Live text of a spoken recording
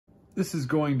This is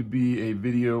going to be a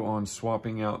video on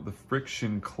swapping out the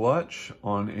friction clutch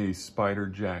on a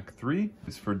Spiderjack 3.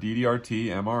 It's for DDRT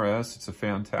MRS. It's a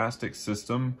fantastic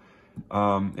system.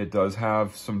 It does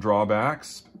have some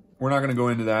drawbacks. We're not going to go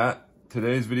into that.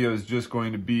 Today's video is just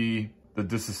going to be the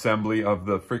disassembly of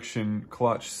the friction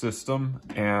clutch system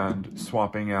and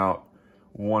swapping out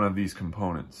one of these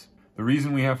components. The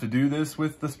reason we have to do this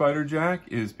with the Spiderjack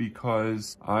is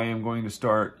because I am going to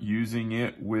start using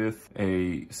it with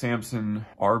a Samson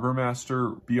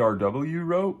BRW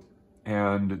rope,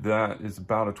 and that is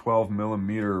about a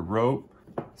 12mm rope.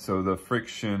 So the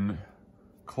friction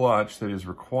clutch that is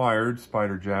required,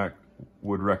 Spiderjack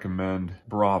would recommend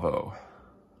Bravo.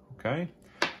 Okay,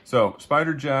 so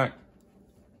Spiderjack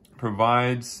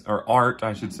provides, or ART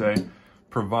I should say,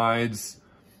 provides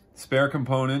spare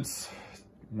components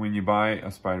when you buy a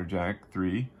Spiderjack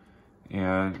 3,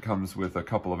 and it comes with a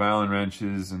couple of Allen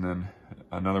wrenches and then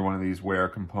another one of these wear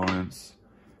components,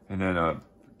 and then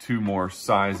two more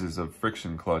sizes of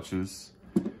friction clutches,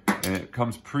 and it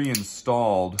comes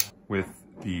pre-installed with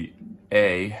the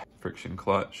A friction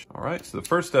clutch. All right, so the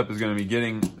first step is going to be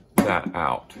getting that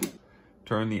out.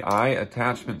 Turn the eye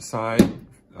attachment side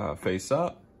face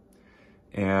up,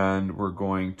 and we're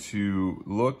going to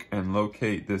look and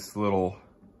locate this little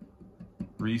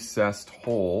recessed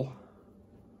hole,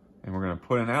 and we're going to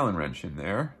put an Allen wrench in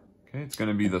there. Okay, it's going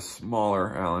to be the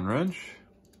smaller Allen wrench.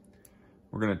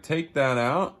 We're going to take that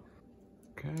out.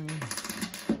 Okay,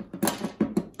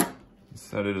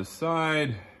 set it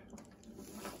aside,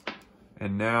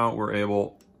 and now we're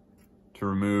able to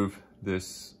remove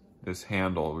this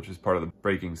handle, which is part of the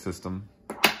braking system.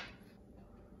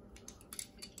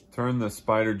 Turn the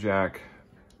Spiderjack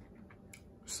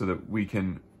so that we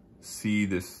can see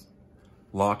this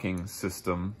locking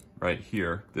system right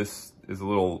here. This is a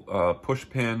little push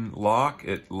pin lock.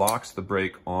 It locks the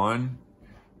brake on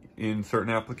in certain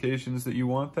applications that you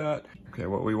want that. Okay,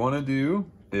 what we want to do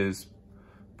is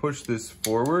push this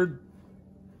forward,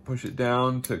 push it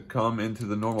down to come into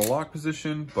the normal lock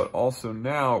position, but also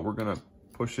now we're going to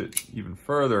push it even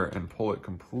further and pull it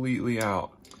completely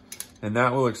out. And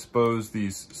that will expose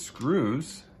these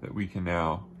screws that we can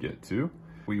now get to.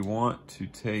 We want to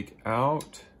take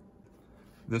out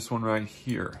this one right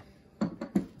here.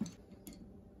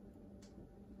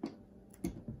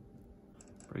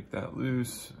 Break that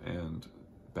loose and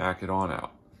back it on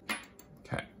out.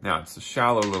 Okay, now it's a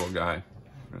shallow little guy.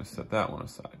 I'm gonna set that one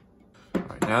aside. All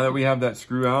right, now that we have that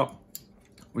screw out,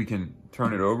 we can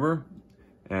turn it over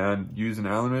and use an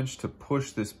Allen wrench to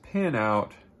push this pin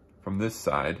out from this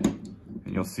side. And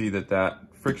you'll see that that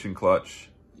friction clutch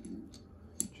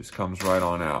just comes right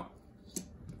on out.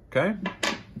 Okay?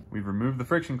 We've removed the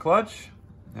friction clutch.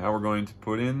 Now we're going to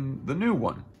put in the new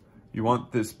one. You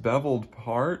want this beveled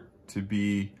part to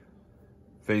be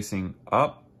facing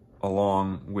up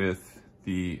along with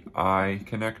the eye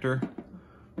connector.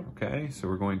 Okay, so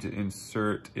we're going to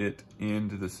insert it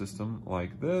into the system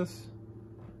like this.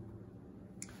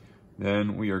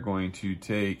 Then we are going to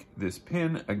take this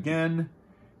pin again,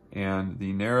 and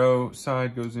the narrow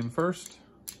side goes in first.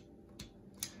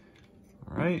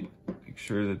 All right, make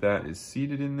sure that that is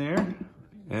seated in there.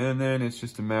 And then it's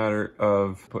just a matter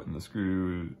of putting the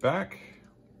screw back.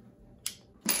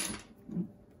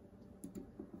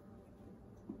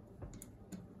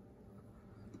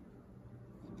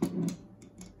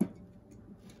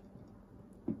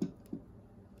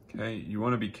 Okay, you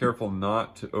want to be careful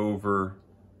not to over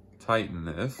tighten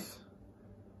this.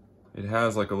 It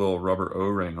has like a little rubber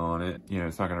O-ring on it. You know,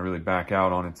 it's not going to really back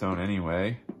out on its own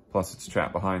anyway. Plus it's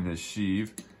trapped behind this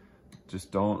sheave. Just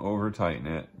don't over tighten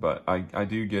it, but I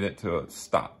do get it to it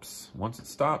stops. Once it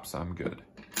stops, I'm good.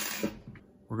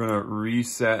 We're gonna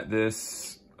reset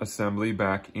this assembly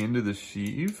back into the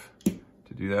sheave.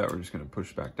 To do that, we're just gonna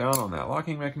push back down on that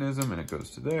locking mechanism, and it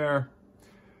goes to there.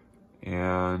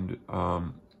 And you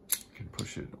can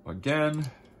push it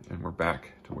again, and we're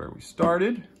back to where we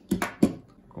started.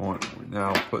 We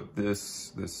now put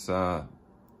this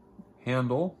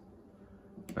handle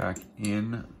back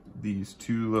in these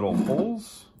two little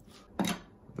holes.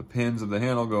 The pins of the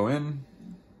handle go in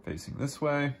facing this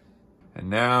way, and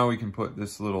now we can put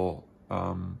this little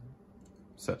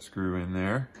set screw in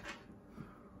there.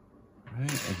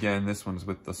 Right. Again, this one's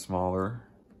with the smaller,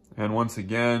 and once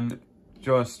again,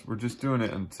 we're just doing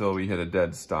it until we hit a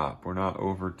dead stop. We're not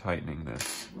over tightening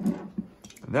this,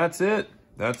 and that's it.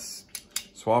 That's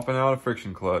swapping out a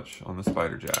friction clutch on the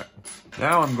Spiderjack.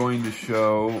 Now I'm going to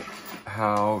show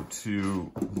how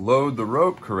to load the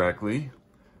rope correctly.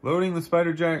 Loading the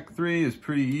Spiderjack 3 is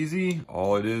pretty easy.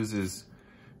 All it is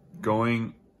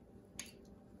going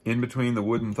in between the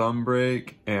wooden thumb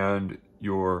brake and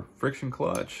your friction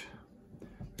clutch.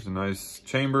 There's a nice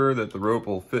chamber that the rope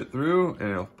will fit through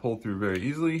and it'll pull through very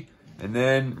easily. And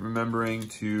then remembering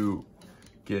to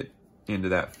get into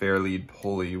that fair lead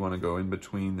pulley. You want to go in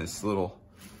between this little,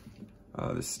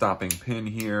 this stopping pin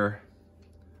here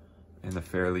and the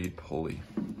fair lead pulley.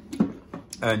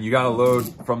 And you got to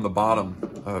load from the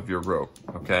bottom of your rope,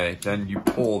 okay? Then you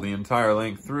pull the entire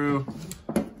length through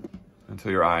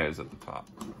until your eye is at the top.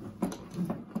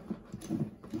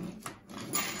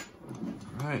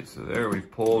 All right, so there we've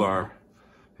pulled our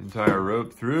entire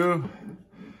rope through.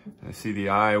 I see the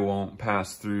eye won't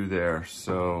pass through there,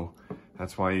 so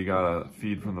that's why you gotta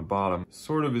feed from the bottom.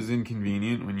 Sort of is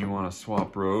inconvenient when you want to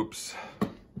swap ropes.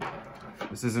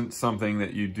 This isn't something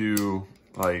that you do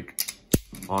like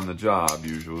on the job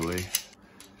usually.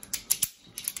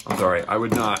 I'm sorry, I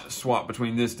would not swap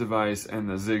between this device and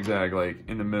the zigzag like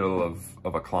in the middle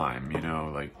of a climb, you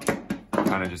know, like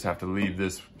kind of just have to leave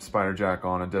this Spiderjack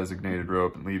on a designated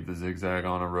rope and leave the zigzag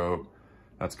on a rope.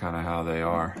 That's kind of how they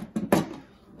are.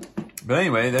 But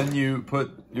anyway, then you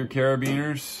put your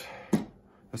carabiners.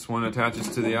 This one attaches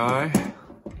to the eye,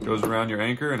 goes around your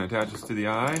anchor and attaches to the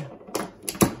eye.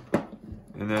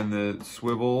 And then the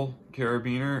swivel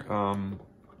carabiner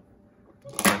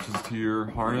attaches to your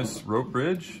harness rope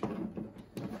bridge.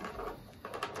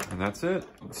 And that's it.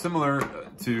 Similar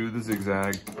to the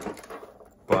zigzag,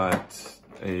 but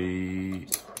a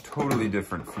totally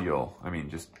different feel. I mean,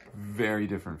 just very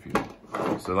different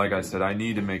feel. So like I said, I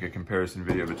need to make a comparison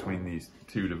video between these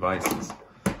two devices.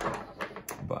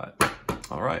 But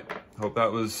all right, hope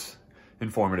that was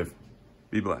informative.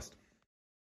 Be blessed.